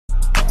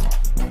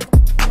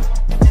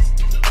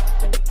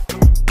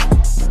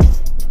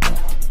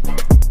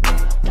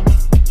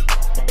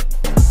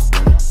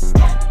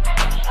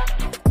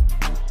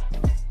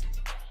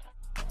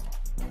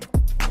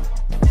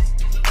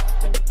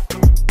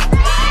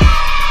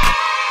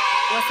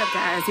What's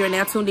up, guys? You're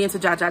now tuned in to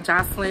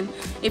Jocelyn.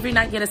 If you're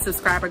not yet a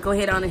subscriber, go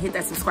ahead on and hit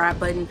that subscribe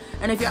button.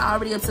 And if you're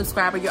already a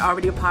subscriber, you're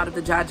already a part of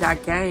the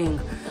gang.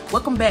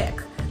 Welcome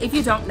back. If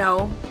you don't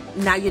know,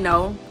 now you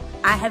know.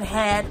 I have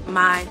had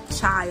my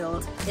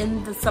child.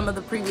 In some of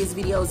the previous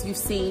videos, you've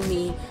seen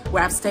me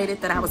where I've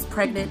stated that I was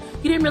pregnant.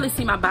 You didn't really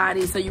see my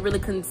body, so you really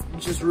couldn't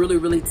just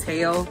really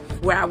tell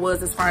where I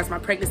was as far as my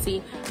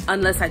pregnancy,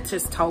 unless I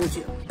just told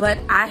you. But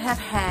I have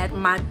had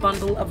my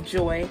bundle of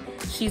joy.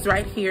 She's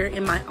right here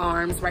in my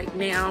arms right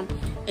now.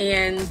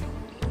 And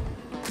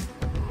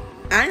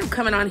I am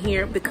coming on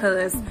here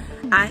because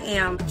I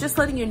am just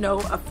letting you know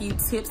a few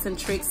tips and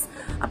tricks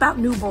about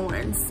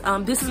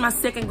newborns. This is my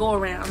second go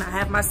around. I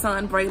have my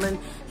son Braylon,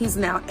 he's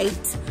now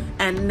 8,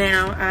 and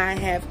now I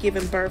have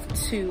given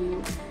birth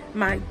to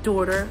my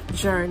daughter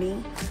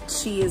Journey.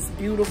 She is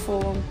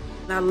beautiful.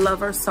 I love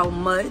her so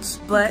much,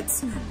 but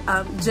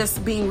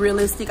just being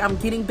realistic, I'm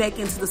getting back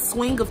into the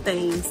swing of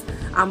things.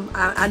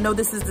 I know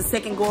this is the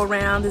second go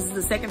around, this is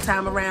the second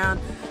time around,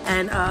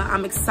 and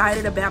I'm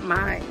excited about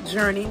my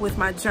journey with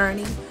my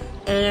Journey,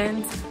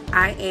 and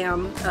I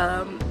am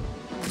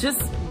just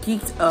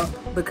geeked up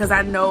because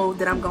I know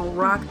that I'm gonna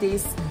rock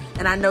this,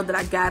 and I know that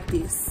I got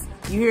this.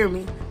 You hear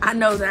me? I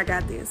know that I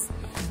got this.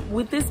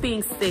 With this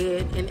being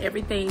said and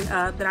everything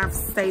that I've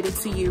stated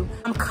to you,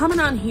 I'm coming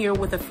on here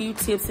with a few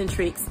tips and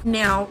tricks.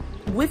 Now,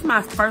 with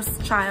my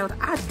first child,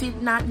 I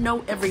did not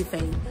know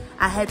everything.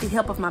 I had the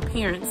help of my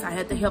parents. I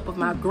had the help of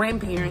my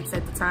grandparents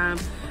at the time.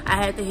 I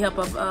had the help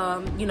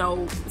of, you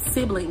know,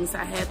 siblings.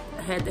 I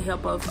had the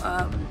help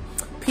of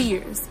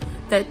peers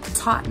that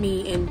taught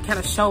me and kind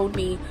of showed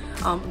me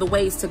the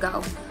ways to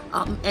go.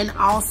 And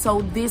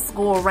also this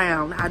go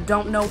around, I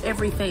don't know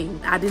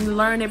everything. I didn't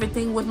learn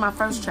everything with my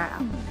first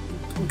child.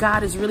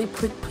 God has really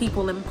put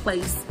people in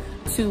place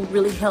to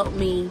really help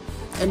me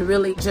and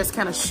really just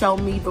kind of show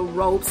me the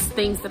ropes,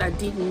 things that I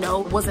didn't know,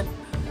 wasn't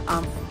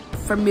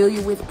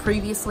familiar with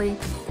previously.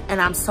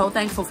 And I'm so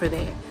thankful for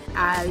that.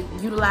 I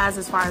utilize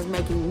as far as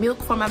making milk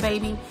for my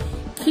baby.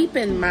 Keep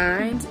in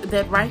mind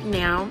that right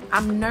now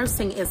I'm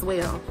nursing as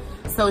well.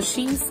 So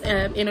she's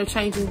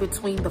interchanging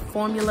between the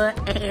formula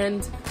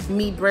and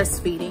me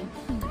breastfeeding.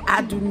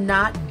 I do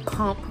not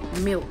pump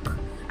milk.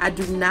 I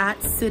do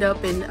not sit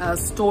up and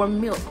store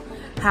milk.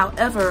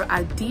 However,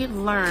 I did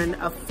learn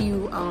a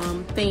few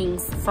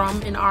things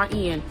from an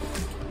RN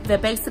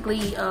that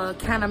basically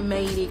kind of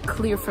made it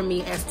clear for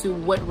me as to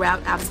what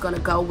route I was gonna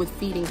go with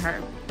feeding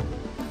her.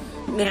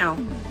 Now,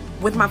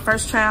 with my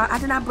first child, I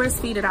did not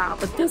breastfeed at all,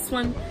 but this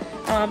one,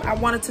 I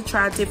wanted to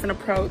try a different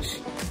approach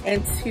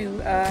and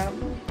to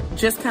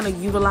just kind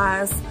of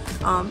utilize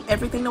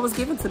everything that was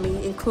given to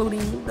me,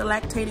 including the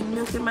lactating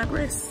milk in my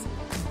breasts.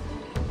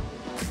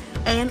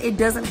 And it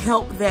doesn't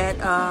help that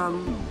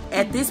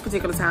at this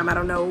particular time, I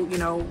don't know,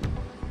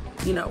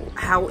 you know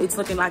how it's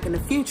looking like in the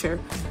future,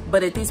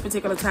 but at this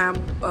particular time,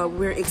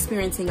 we're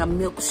experiencing a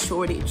milk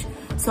shortage.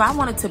 So I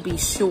wanted to be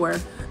sure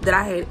that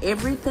I had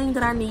everything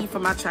that I need for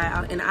my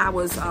child, and I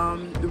was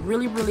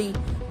really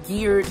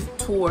geared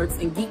towards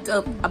and geeked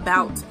up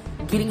about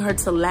getting her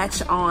to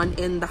latch on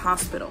in the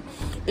hospital,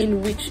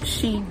 in which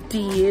she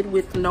did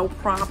with no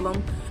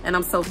problem, and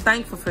I'm so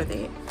thankful for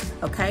that.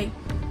 Okay,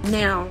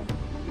 now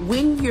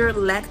when you're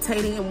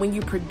lactating and when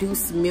you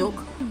produce milk,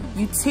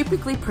 you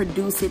typically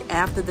produce it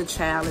after the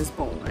child is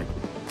born.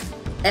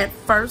 At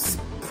first,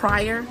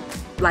 prior,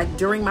 like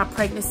during my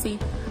pregnancy,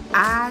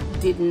 I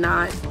did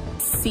not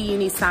see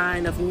any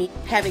sign of me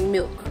having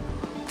milk.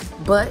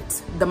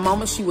 But the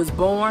moment she was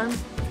born,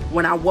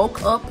 when I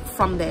woke up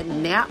from that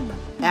nap,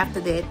 after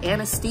that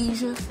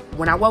anesthesia,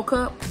 when I woke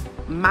up,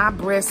 my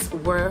breasts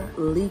were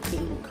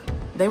leaking.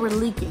 They were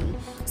leaking.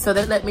 So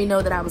that let me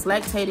know that I was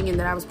lactating and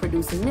that I was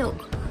producing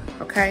milk.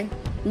 Okay,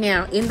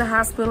 now in the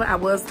hospital, I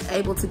was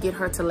able to get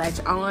her to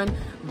latch on,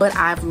 but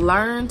I've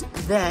learned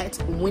that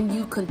when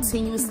you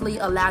continuously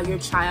allow your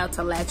child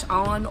to latch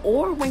on,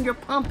 or when you're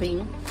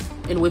pumping,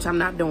 in which I'm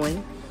not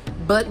doing,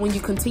 but when you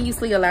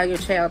continuously allow your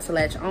child to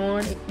latch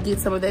on, get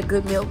some of that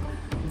good milk,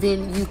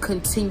 then you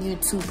continue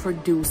to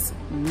produce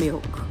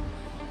milk.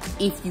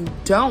 If you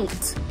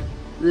don't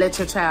let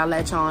your child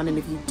latch on, and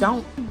if you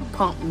don't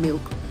pump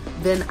milk,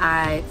 then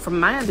from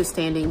my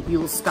understanding,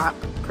 you'll stop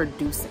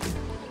producing.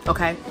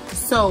 Okay,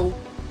 so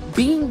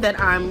being that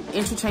I'm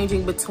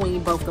interchanging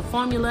between both the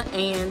formula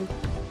and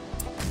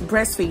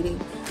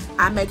breastfeeding,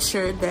 I make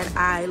sure that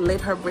I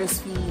let her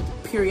breastfeed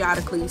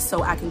periodically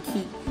so I can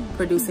keep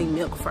producing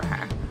milk for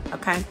her.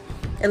 Okay,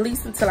 at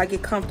least until I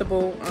get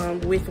comfortable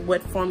with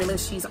what formula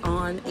she's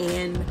on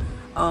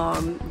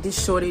and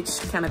this shortage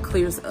kind of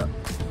clears up.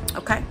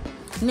 Okay,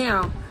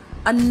 now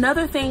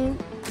another thing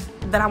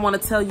that I want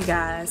to tell you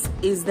guys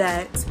is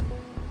that,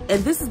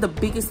 and this is the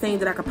biggest thing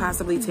that I could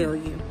possibly tell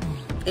you,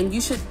 and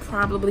you should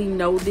probably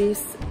know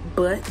this,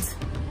 but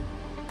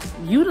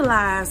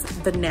utilize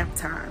the nap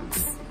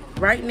times.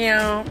 Right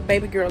now,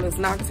 baby girl is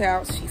knocked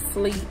out, she's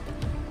asleep,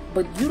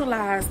 but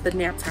utilize the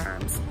nap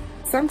times.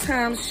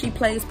 Sometimes she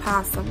plays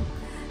possum,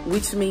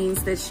 which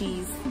means that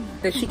she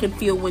can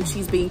feel when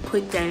she's being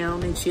put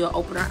down, and she'll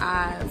open her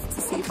eyes to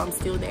see if I'm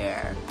still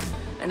there.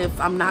 And if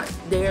I'm not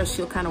there,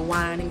 she'll kind of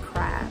whine and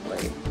cry,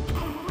 but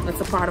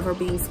that's a part of her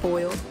being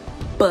spoiled.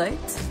 But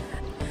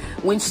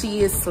when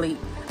she is asleep,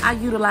 I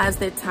utilize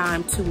that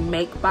time to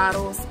make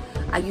bottles.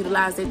 I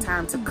utilize that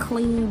time to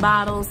clean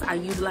bottles. I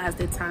utilize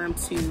that time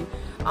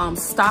to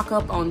stock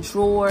up on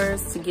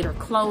drawers, to get her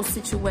clothes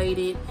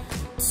situated,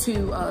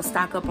 to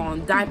stock up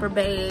on diaper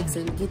bags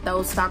and get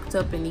those stocked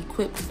up and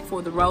equipped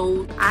for the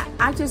road.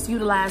 I just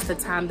utilize the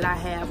time that I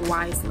have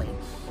wisely.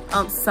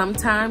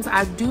 Sometimes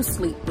I do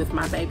sleep with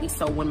my baby.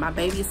 So when my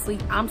baby is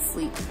asleep, I'm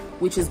asleep,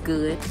 which is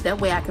good.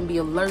 That way I can be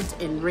alert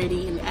and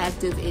ready and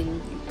active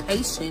and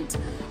patient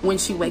when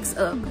she wakes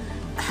up.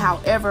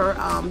 However,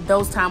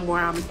 those times where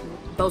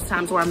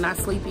I'm not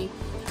sleepy,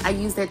 I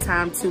use that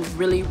time to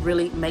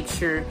really make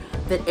sure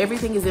that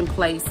everything is in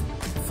place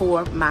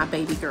for my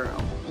baby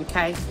girl,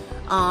 okay?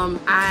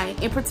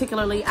 In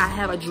particularly, I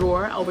have a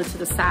drawer over to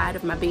the side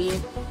of my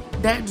bed.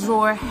 That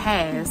drawer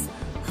has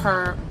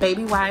her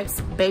baby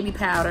wipes, baby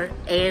powder,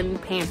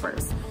 and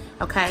Pampers,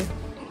 okay?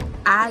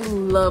 I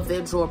love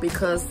that drawer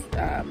because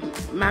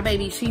my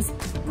baby, she's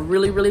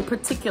really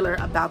particular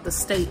about the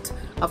state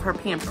of her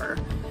pamper,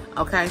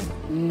 okay?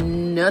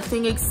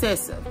 Nothing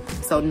excessive.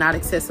 So not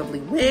excessively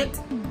wet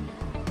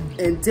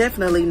and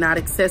definitely not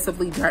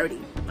excessively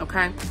dirty,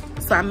 okay?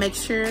 So I make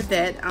sure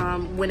that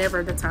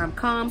whenever the time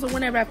comes or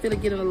whenever I feel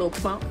it getting a little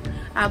plump,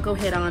 I'll go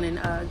ahead on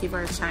and give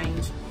her a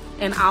change.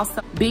 And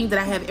also, being that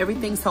I have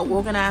everything so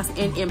organized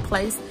and in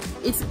place,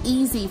 it's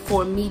easy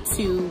for me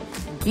to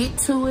get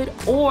to it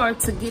or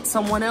to get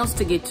someone else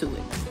to get to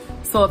it.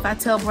 So if I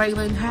tell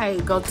Braylon, hey,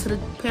 go to the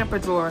pamper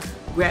drawer,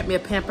 grab me a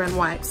pamper and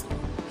wipes,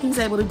 he's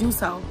able to do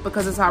so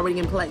because it's already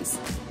in place.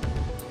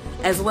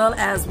 As well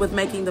as with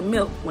making the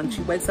milk. When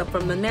she wakes up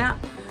from the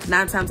nap,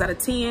 9 times out of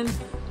 10,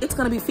 it's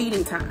gonna be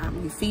feeding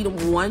time. You feed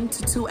them 1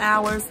 to 2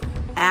 hours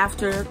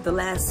after the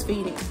last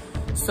feeding.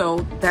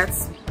 So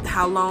that's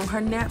how long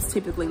her naps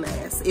typically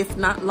last, if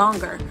not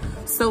longer.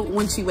 So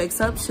when she wakes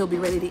up, she'll be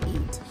ready to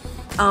eat.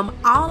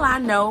 All I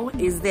know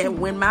is that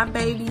when my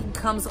baby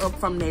comes up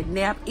from that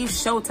nap, it's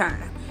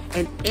showtime.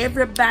 And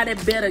everybody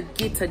better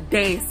get to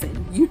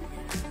dancing. You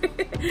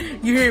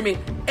hear me?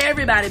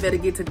 Everybody better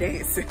get to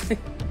dancing.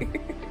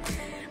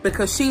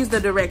 Because she's the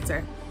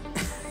director.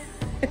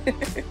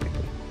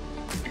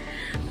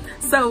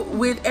 So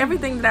with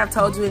everything that I've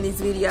told you in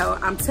this video,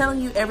 I'm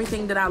telling you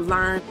everything that I've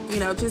learned, you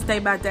know, just day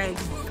by day.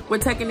 We're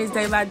taking this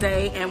day by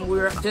day and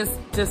we're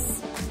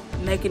just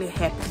making it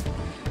happen,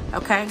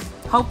 okay?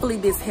 Hopefully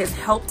this has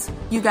helped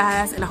you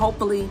guys and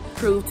hopefully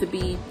proved to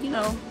be, you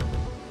know,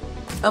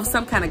 of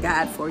some kind of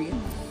guide for you.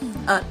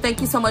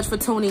 Thank you so much for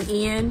tuning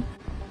in.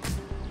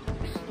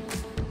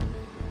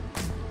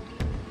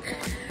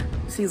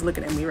 She's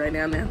looking at me right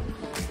now.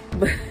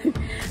 But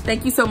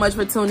thank you so much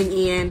for tuning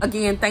in.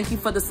 Again, thank you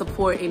for the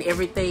support and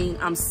everything.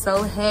 I'm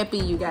so happy,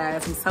 you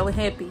guys. I'm so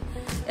happy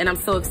and I'm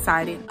so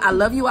excited. I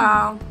love you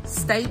all.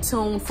 Stay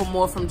tuned for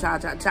more from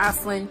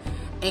Jocelyn.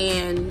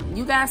 And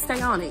you guys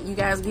stay on it. You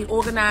guys get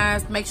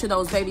organized. Make sure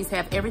those babies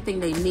have everything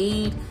they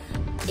need.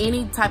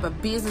 Any type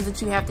of business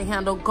that you have to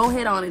handle, go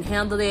ahead on and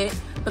handle that,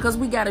 because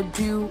we got to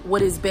do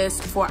what is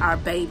best for our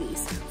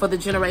babies, for the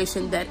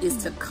generation that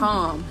is to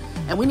come.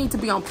 And we need to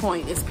be on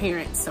point as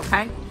parents,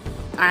 okay?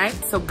 All right,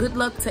 so good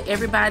luck to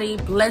everybody.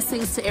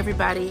 Blessings to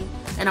everybody.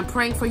 And I'm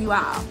praying for you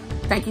all.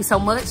 Thank you so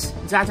much.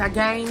 Jaja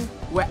Gang,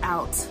 we're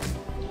out.